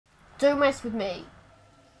Don't mess with me.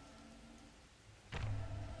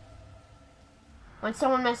 When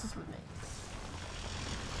someone messes with me.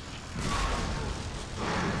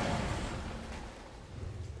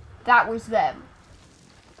 That was them.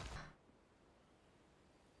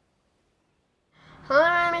 Hello,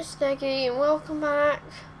 I'm Sticky, and welcome back.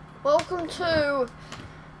 Welcome to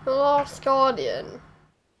The Last Guardian.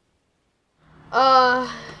 I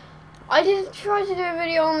did try to do a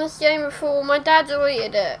video on this game before. My dad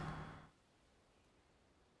deleted it.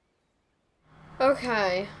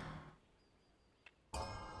 Okay.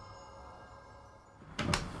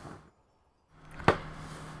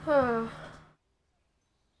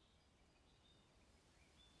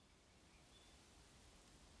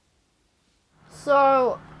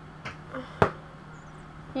 So,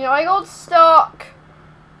 yeah, I got stuck,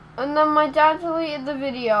 and then my dad deleted the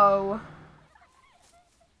video.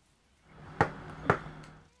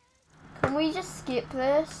 Can we just skip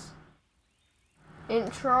this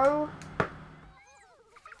intro?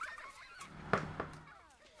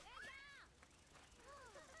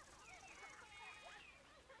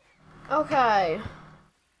 Okay.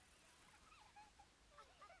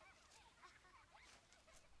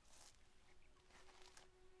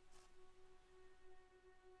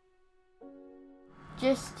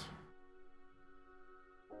 Just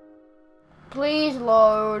please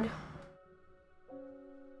load.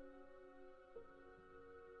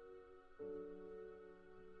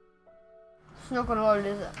 It's not gonna load,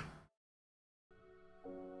 is it?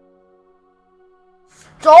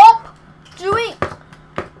 Stop doing.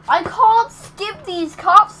 I can't skip these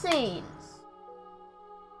cutscenes.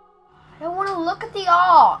 I don't want to look at the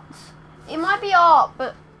art. It might be art,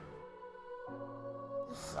 but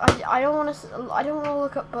I don't want to. I don't want to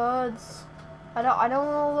look at birds. I don't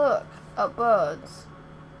want to look at birds.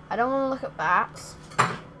 I don't want to look at bats.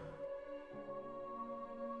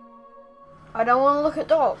 I don't want to look at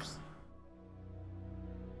dogs.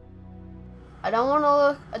 I don't want to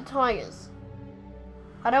look at tigers.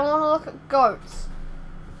 I don't want to look at goats.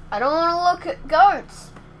 I don't want to look at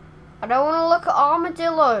goats. I don't want to look at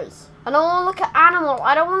armadillos. I don't want to look at animals.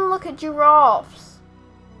 I don't want to look at giraffes.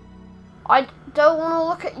 I don't want to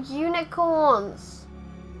look at unicorns.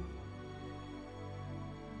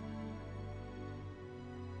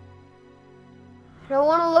 I don't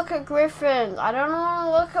want to look at griffins. I don't want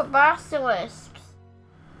to look at basilisks.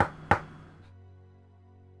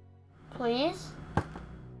 Please?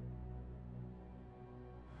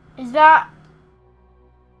 Is that...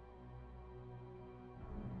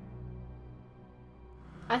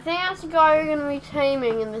 I think that's the guy we're going to be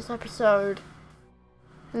taming in this episode.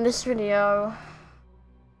 In this video.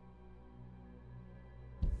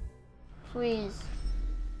 Please.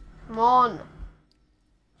 Come on.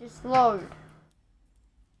 Just load.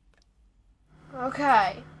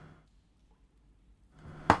 Okay.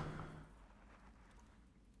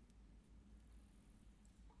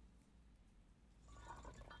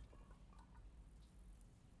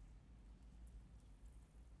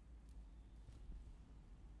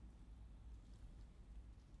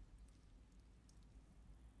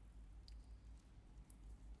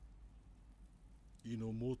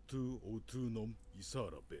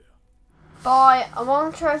 By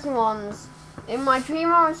Among Chosen Ones, in my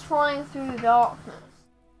dream I was flying through the darkness.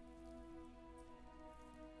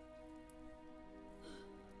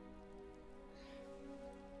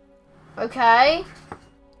 Okay.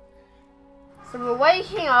 So we're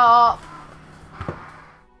waking up.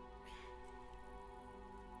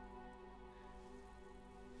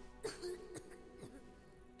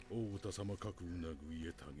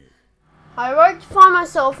 I woke to find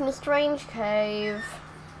myself in a strange cave.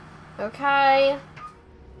 Okay.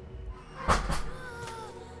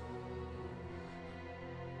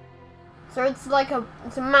 So it's like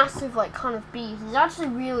it's a massive like kind of beast. It's actually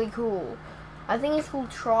really cool. I think it's called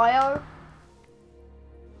Trio.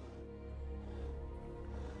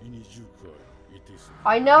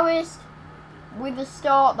 I noticed with the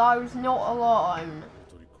start that I was not alone.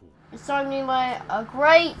 It's only like a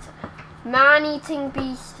great man-eating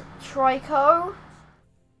beast, Trico.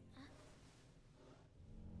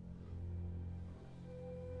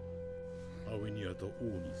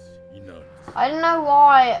 I don't know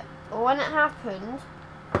why or when it happened,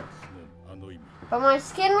 but my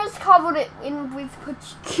skin was covered with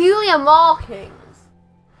peculiar markings.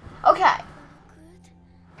 Okay.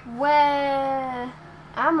 Where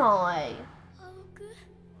am I?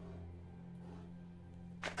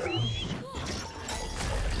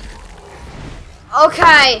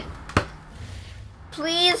 Okay.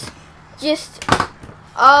 Please, just,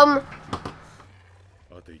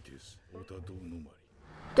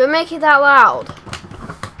 don't make it that loud.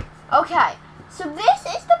 Okay, so this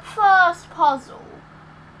is the first puzzle.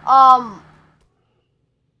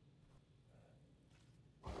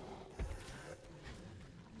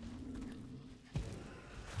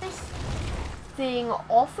 This thing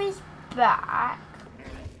off his back,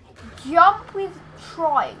 jump with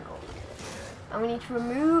triangle, and we need to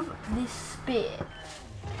remove this spear.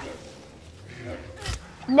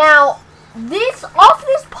 Now, off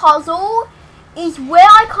this puzzle is where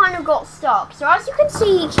I kind of got stuck. So as you can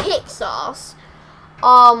see, he kicks us,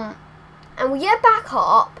 and we get back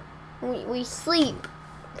up, we sleep,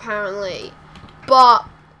 apparently, but,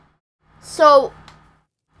 so,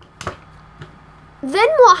 then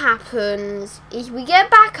what happens is we get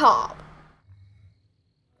back up.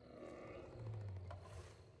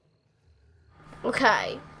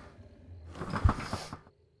 Okay.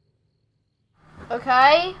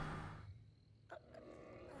 Okay.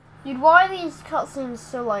 Dude, why are these cutscenes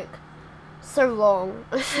so long?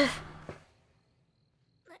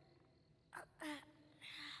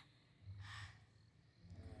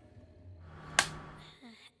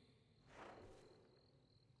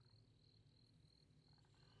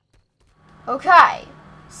 Okay,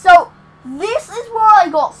 so this is where I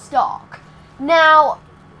got stuck. Now,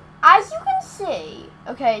 as you can see,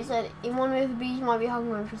 okay, it said in one way the bees might be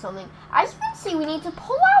hungry for something. As you can see, we need to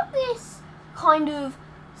pull out this kind of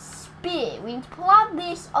spear. We need to pull out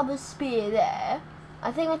this other spear there.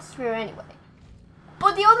 I think it's a spear anyway.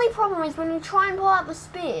 But the only problem is when you try and pull out the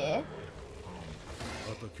spear,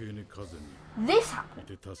 this happens.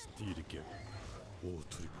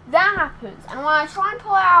 That happens, and when I try and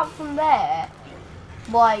pull it out from there,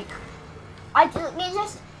 like,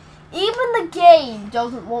 even the game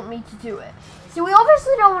doesn't want me to do it. So we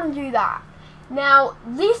obviously don't want to do that. Now,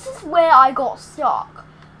 this is where I got stuck.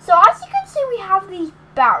 So as you can see, we have these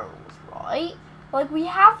barrels, right? Like, we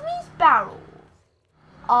have these barrels.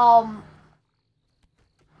 And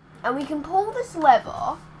we can pull this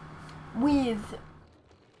lever with,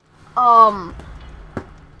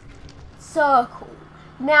 circle.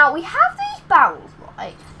 Now, we have these barrels,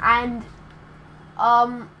 right? And,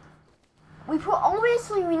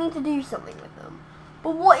 obviously we need to do something with them.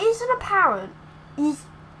 But what isn't apparent is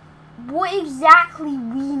what exactly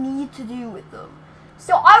we need to do with them.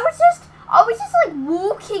 So I was just like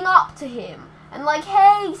walking up to him and like,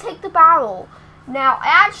 hey, take the barrel. Now,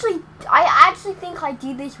 I actually think I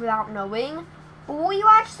did this without knowing. But what you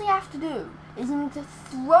actually have to do is you need to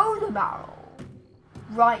throw the barrel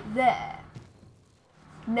right there.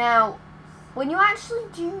 Now, when you actually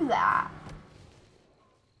do that...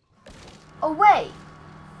 Oh wait,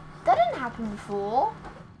 that didn't happen before.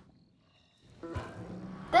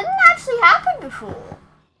 That didn't actually happen before.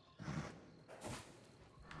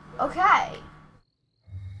 Okay.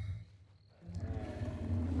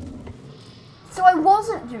 So I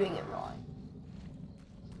wasn't doing it right.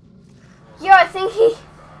 Yeah, I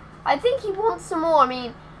think he wants some more. I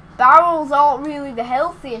mean, barrels aren't really the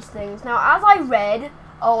healthiest things. Now, as I read,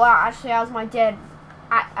 actually, as my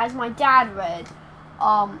dad read,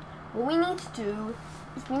 what we need to do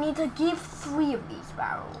is we need to give 3 of these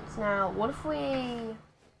barrels. Now, what if we...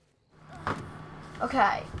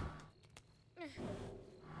 Okay.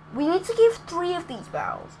 We need to give 3 of these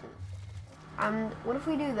barrels. And what if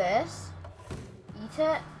we do this? Eat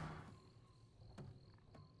it.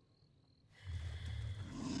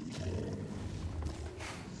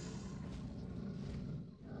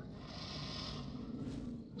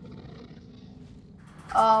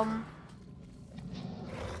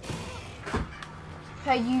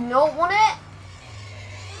 Okay, you not want it?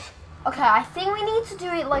 Okay, I think we need to do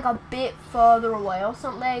it like a bit further away or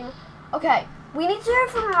something. Okay, we need to do it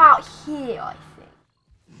from about here, I think.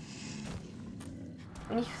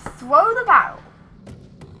 We need to throw the barrel.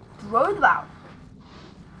 Throw the barrel.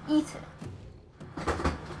 Eat it.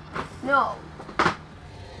 No.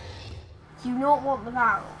 Do you not want the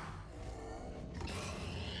barrel?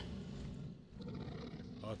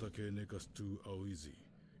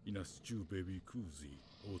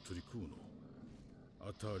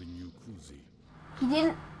 He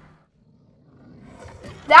didn't...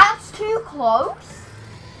 That's too close?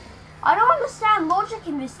 I don't understand logic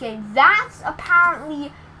in this game. That's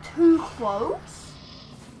apparently too close?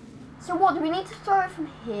 So what, do we need to throw it from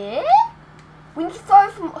here? We need to throw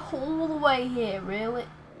it from all the way here, really?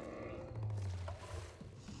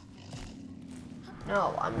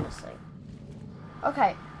 No, I'm missing.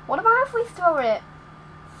 Okay, what about if we throw it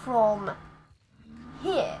from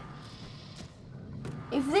here?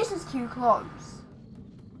 If this is too close.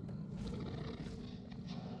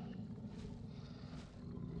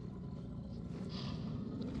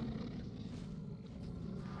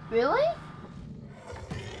 Really?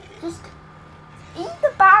 Just eat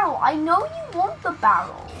the barrel. I know you want the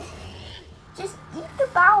barrel. Just eat the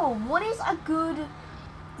barrel. What is a good,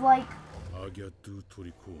 like...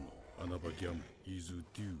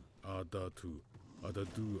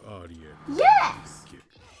 Yes!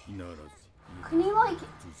 Can you, like,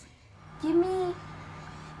 give me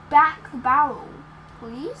back the barrel,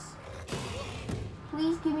 please?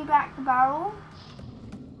 Please give me back the barrel.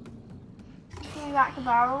 Give me back the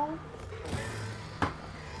barrel.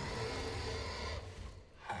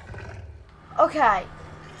 Okay,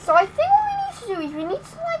 so I think what we need to do is we need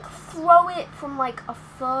to like throw it from like a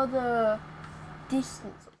further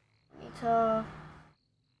distance. We need to...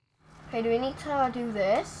 Okay, do we need to do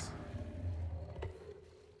this?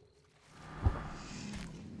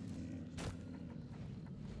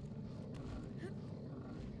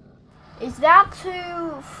 Is that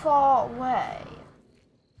too far away?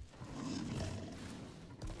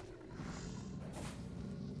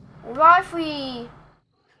 What about if we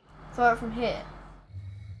throw it from here?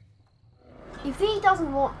 If he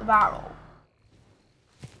doesn't want the barrel.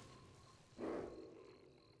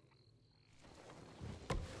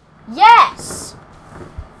 Yes!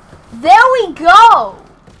 There we go!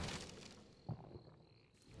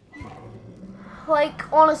 Like,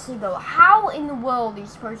 honestly though, how in the world are you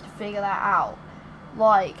supposed to figure that out?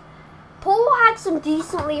 Like, Paul had some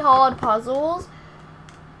decently hard puzzles,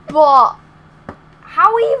 but how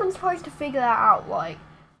are we even supposed to figure that out? Like,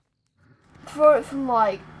 throw it from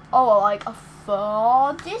like, oh, like a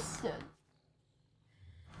far distance.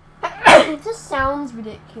 It just sounds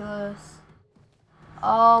ridiculous.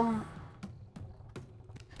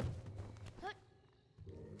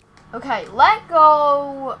 Okay, let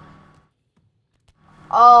go.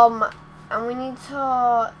 And we need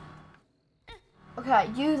to, okay,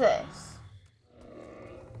 do this.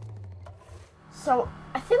 So,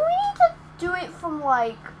 I think we need to do it from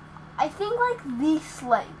like, I think like this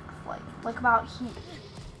length, like about here.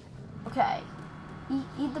 Okay,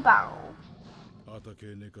 eat the barrel.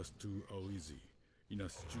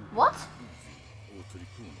 What?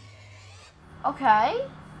 Okay,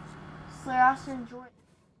 so I have to enjoy it.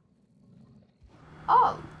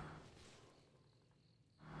 Oh.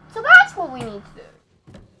 So that's what we need to do.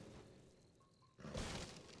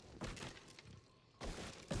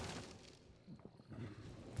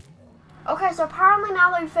 Okay, so apparently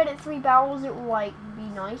now that we fed it 3 barrels, it will like be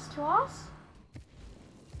nice to us.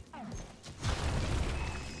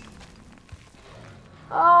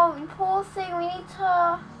 Oh, you poor thing, we need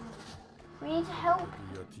to help.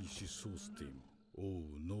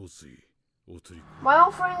 My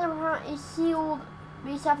offering is sealed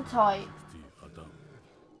beast appetite.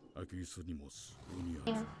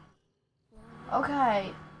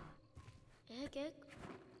 Okay.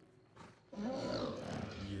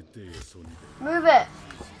 Move it.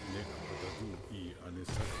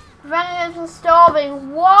 Preventing them from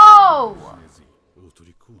starving. Whoa!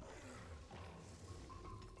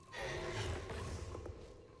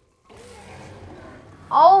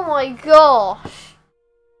 Oh my gosh.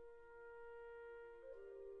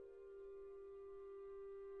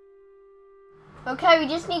 Okay, we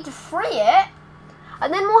just need to free it,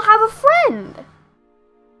 and then we'll have a friend.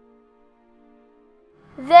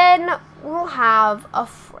 Then we'll have a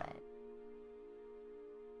friend.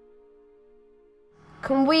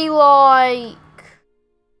 Can we like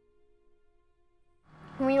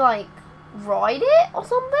ride it or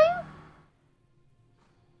something?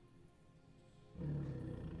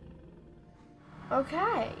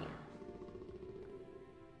 Okay.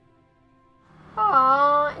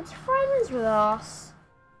 Aww, it's friends with us.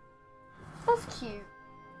 That's cute.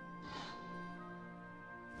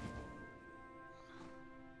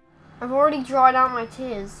 I've already dried out my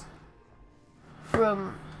tears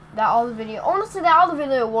from that other video. Honestly, that other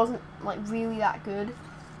video wasn't like really that good.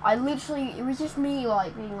 It was just me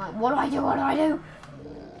like being like, what do I do? What do I do?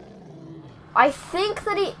 I think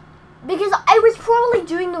that because I was probably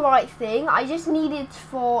doing the right thing. I just needed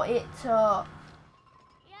for it to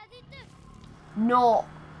not,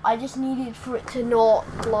 I just needed for it to not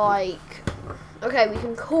like, okay, we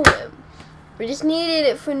can call him. We just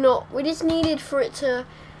needed for it to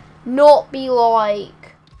not be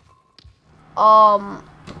like,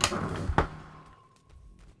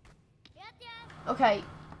 okay,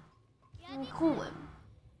 we can call him.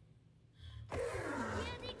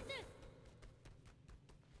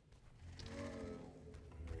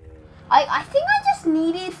 I think I just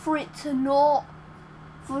needed for it to not,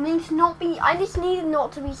 for me to not be, I just needed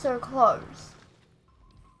not to be so close.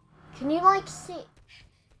 Can you like sit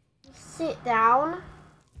down?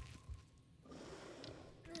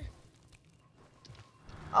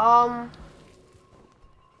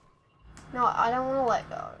 No, I don't want to let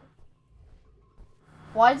go.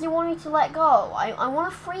 Why does he want me to let go? I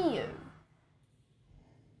want to free you.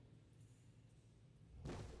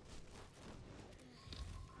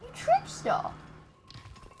 You trickster.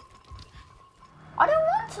 I don't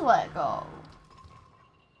want to let go.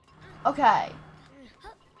 Okay.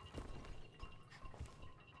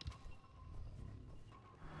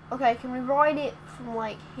 Okay, can we ride it from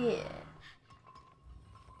like here?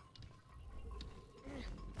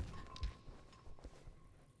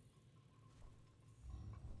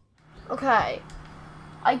 Okay.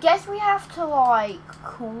 I guess we have to like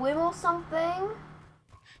call him or something.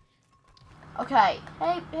 Okay.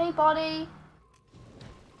 Hey buddy.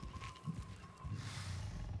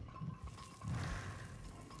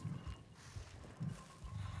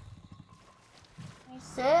 Can you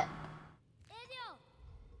sit?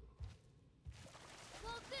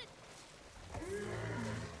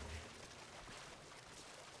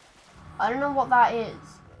 I don't know what that is.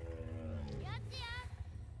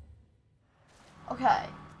 Okay.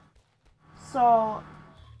 So,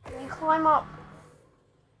 can we climb up?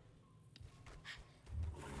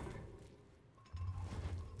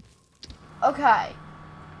 Okay.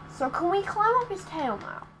 So, can we climb up his tail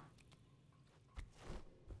now?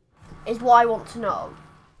 Is what I want to know.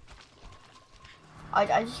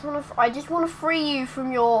 I just want to free you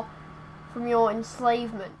from your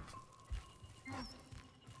enslavement.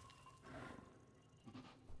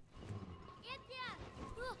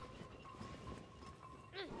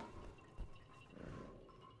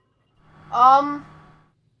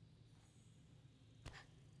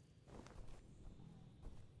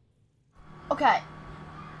 Okay.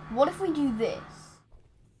 What if we do this?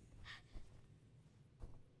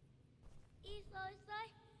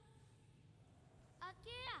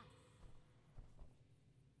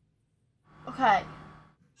 Okay.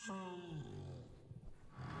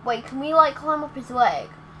 Wait, can we like climb up his leg?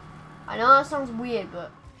 I know that sounds weird,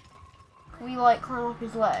 but can we like climb up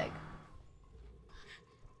his leg?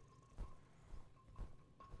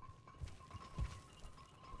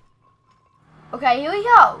 Okay, here we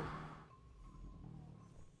go.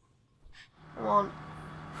 Come on.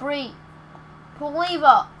 Free. Pull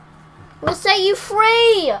lever. We'll set you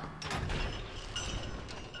free.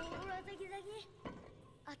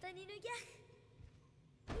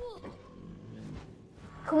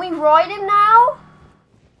 Can we ride him now?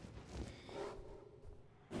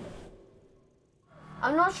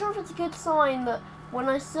 I'm not sure if it's a good sign that when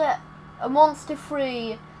I set a monster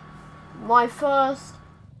free, my first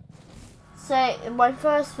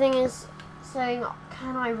thing is saying,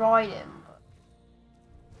 can I ride him?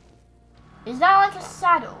 Is that like a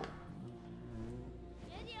saddle?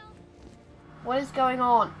 What is going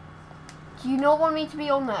on? Do you not want me to be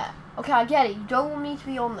on there? Okay, I get it. You don't want me to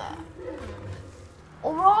be on there.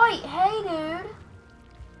 Alright, hey dude.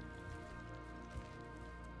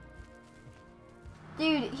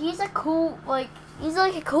 Dude, he's like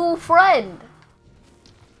a cool friend.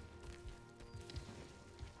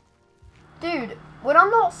 Dude, when I'm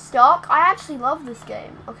not stuck, I actually love this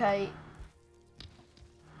game. Okay.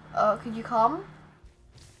 Could you come?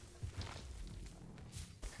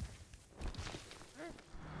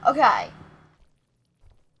 Okay.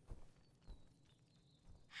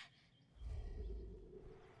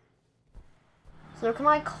 So can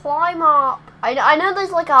I climb up? I know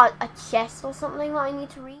there's like a chest or something that I need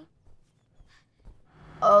to read.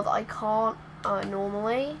 That I can't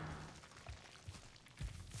normally.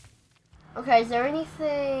 Okay, is there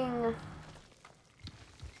anything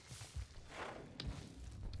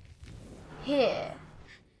here?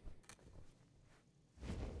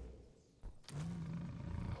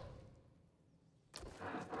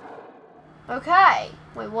 Okay.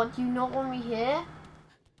 Wait, what? Do you not want me here?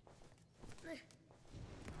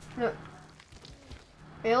 No.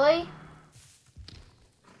 Really?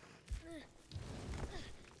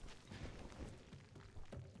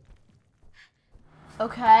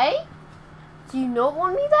 Okay. Do you not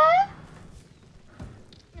want me there?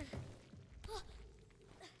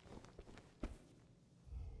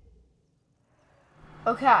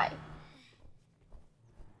 Okay.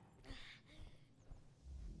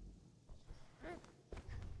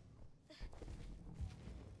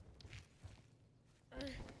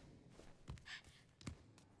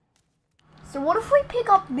 So what if we pick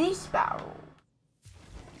up this barrel?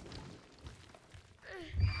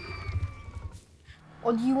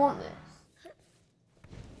 Or do you want this?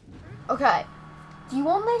 Okay. Do you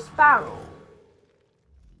want this barrel?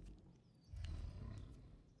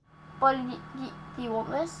 But do you want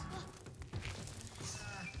this?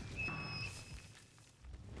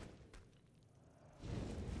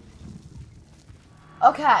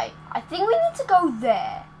 Okay, I think we need to go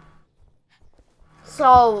there.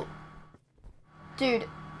 So, dude,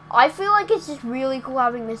 I feel like it's just really cool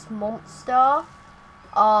having this monster,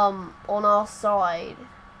 on our side.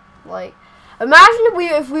 Like, imagine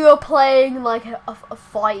if we were playing like a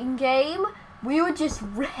fighting game, we would just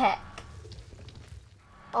wreck.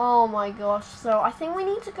 Oh my gosh, so I think we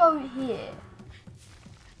need to go here.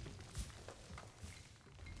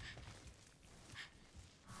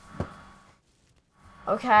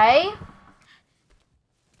 Okay.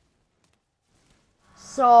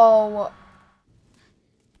 So...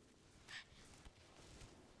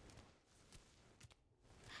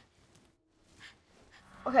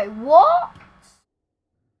 Okay, what?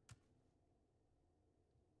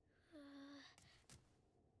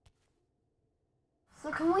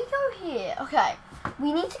 So can we go here? Okay,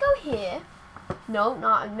 we need to go here. No,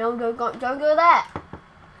 don't go there.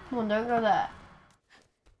 Come on, don't go there.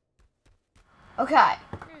 Okay.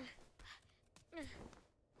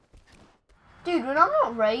 Dude, when I'm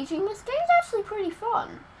not raging, this game's actually pretty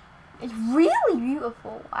fun. It's really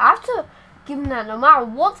beautiful. I have to give them that. No matter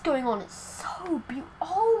what's going on, it's so beautiful.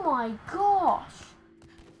 Oh my gosh.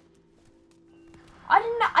 I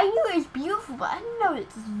didn't know. I knew it was beautiful, but I didn't know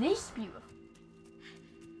it's this beautiful.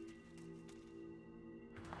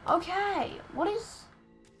 Okay, what is...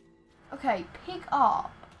 Okay, pick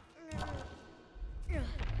up.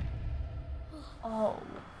 Oh,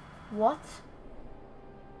 what?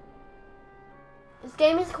 This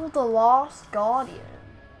game is called The Last Guardian.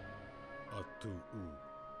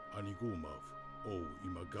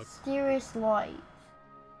 Mysterious Light.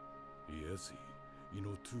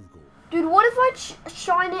 Dude, what if I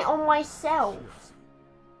shine it on myself?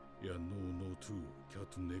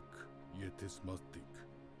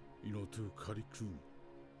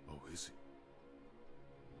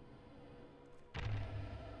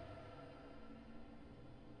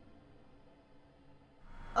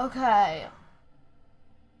 Okay.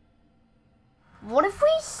 What if we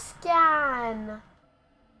scan...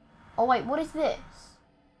 Oh wait, what is this?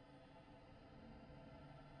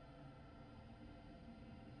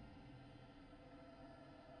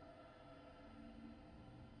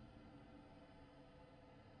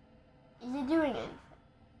 Is it doing anything?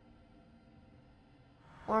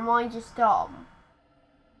 Or am I just dumb?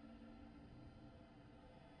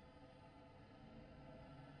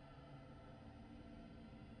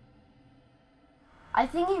 I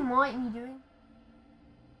think it might be doing...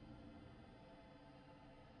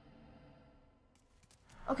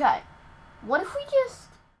 Okay, what if we just...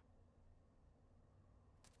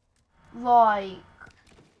 Like...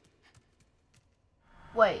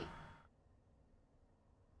 Wait.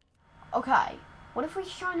 Okay, what if we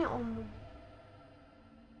shine it on the...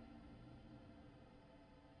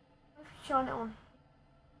 What if we shine it on...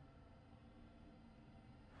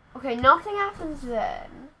 Okay, nothing happens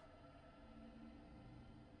then.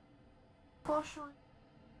 Gosh,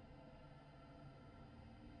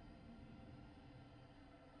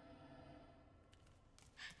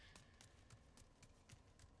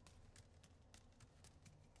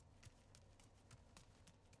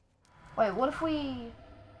 wait, what if we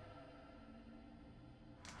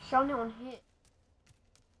shine it on here?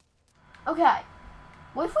 Okay,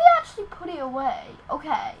 what if we actually put it away?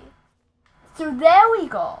 Okay, so there we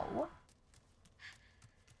go.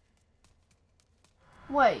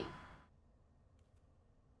 Wait.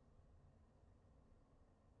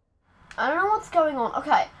 I don't know what's going on.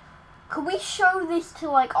 Okay, could we show this to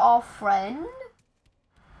like our friend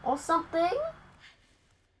or something?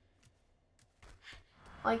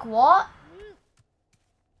 Like what?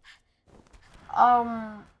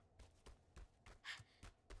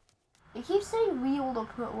 It keeps saying wheel to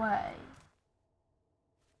put away.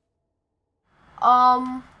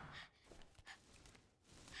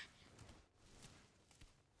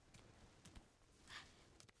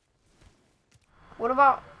 What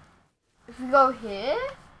about if we go here?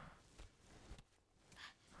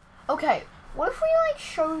 Okay, what if we like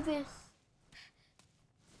show this?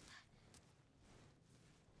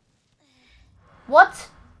 What?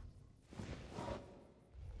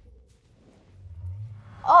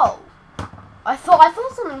 Oh, I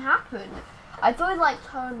thought something happened. I thought it like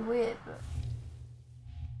turned weird, but...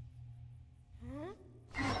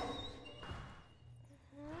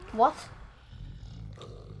 What?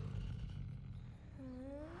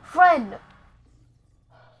 Friend!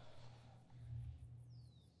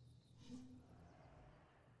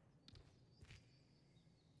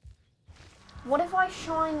 What if I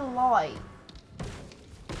shine a light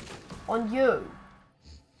on you?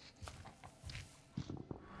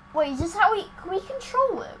 Wait, is this how can we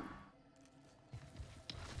control him?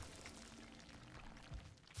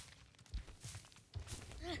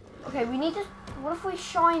 Okay, we need to... What if we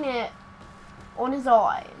shine it on his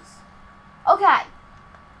eyes? Okay.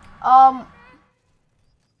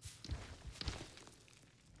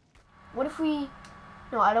 What if we...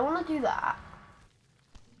 No, I don't want to do that.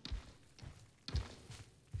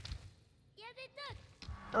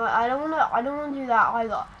 No, I don't want to do that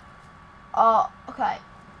either. Okay.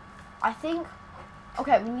 I think...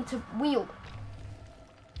 Okay, we need to wield it.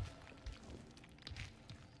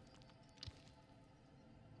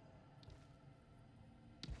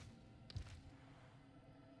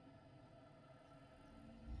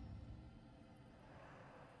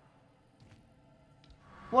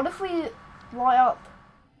 What if we light up?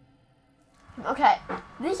 Okay,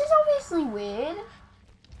 this is obviously weird.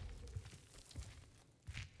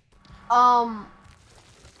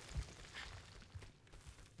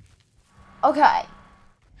 Okay.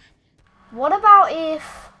 What about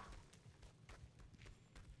if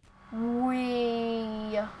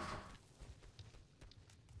we...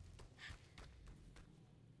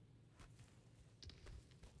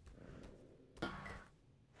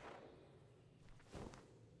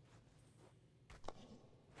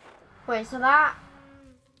 Wait, so that...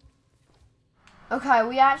 Okay, are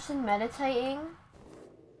we actually meditating?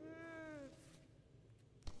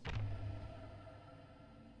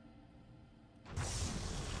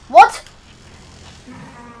 What?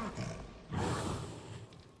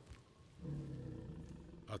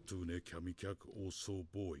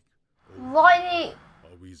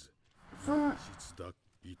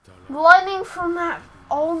 Lightning from that.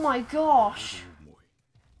 Oh my gosh.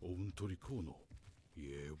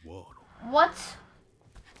 What?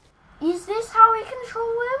 Is this how we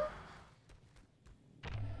control him?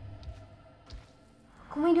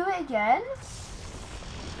 Can we do it again?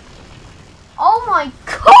 Oh my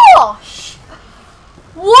gosh!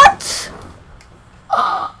 What?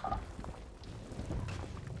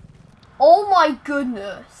 Oh my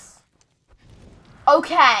goodness.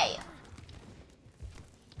 Okay.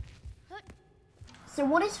 So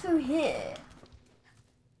what is through here?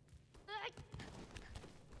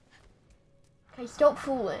 Okay, stop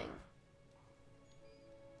fooling.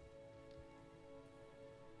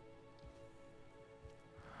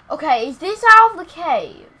 Okay, is this out of the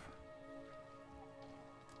cave?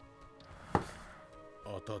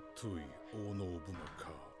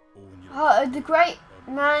 The great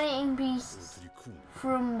man-eating beasts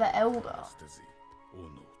from the Elder.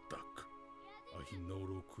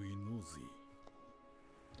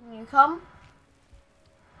 Can you come?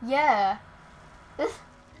 Yeah.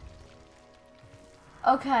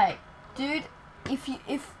 Okay, dude. If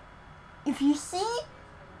you see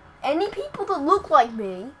any people that look like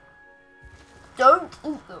me, don't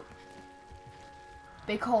eat them,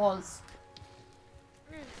 because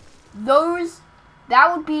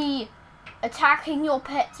that would be attacking your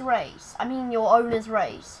pet's race. I mean your owner's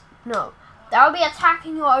race. No, that would be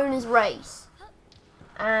attacking your owner's race.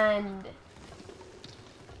 And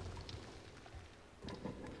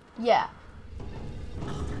yeah.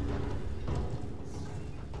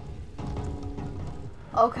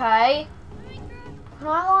 Okay.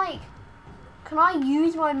 Can I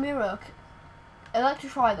use my mirror?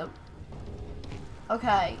 Electrify them.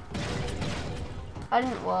 Okay. That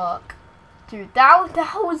didn't work. Dude, that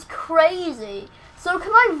was crazy. So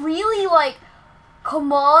can I really, like,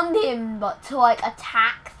 command him but to, like,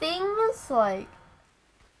 attack things? Like,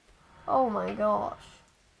 oh my gosh.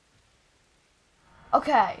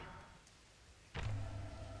 Okay.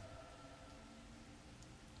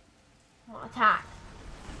 Attack.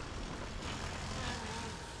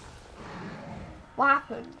 What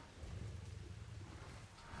happened?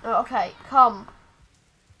 Oh, okay, come.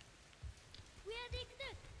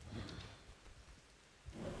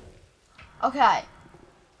 Okay.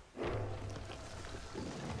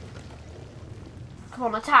 Come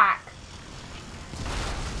on, attack.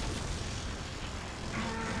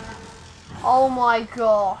 Oh my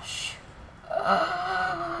gosh.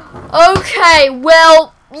 Okay,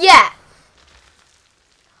 well, yeah.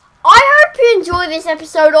 I hope you enjoyed this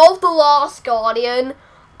episode of The Last Guardian.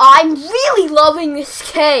 I'm really loving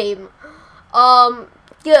this game.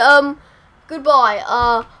 Yeah,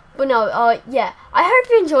 goodbye. But no, yeah. I hope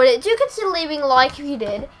you enjoyed it. Do consider leaving a like if you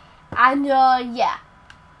did. And, yeah.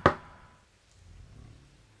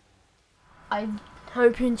 I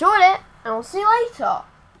hope you enjoyed it, and I'll see you later.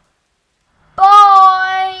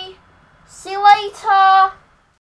 Bye! See you later!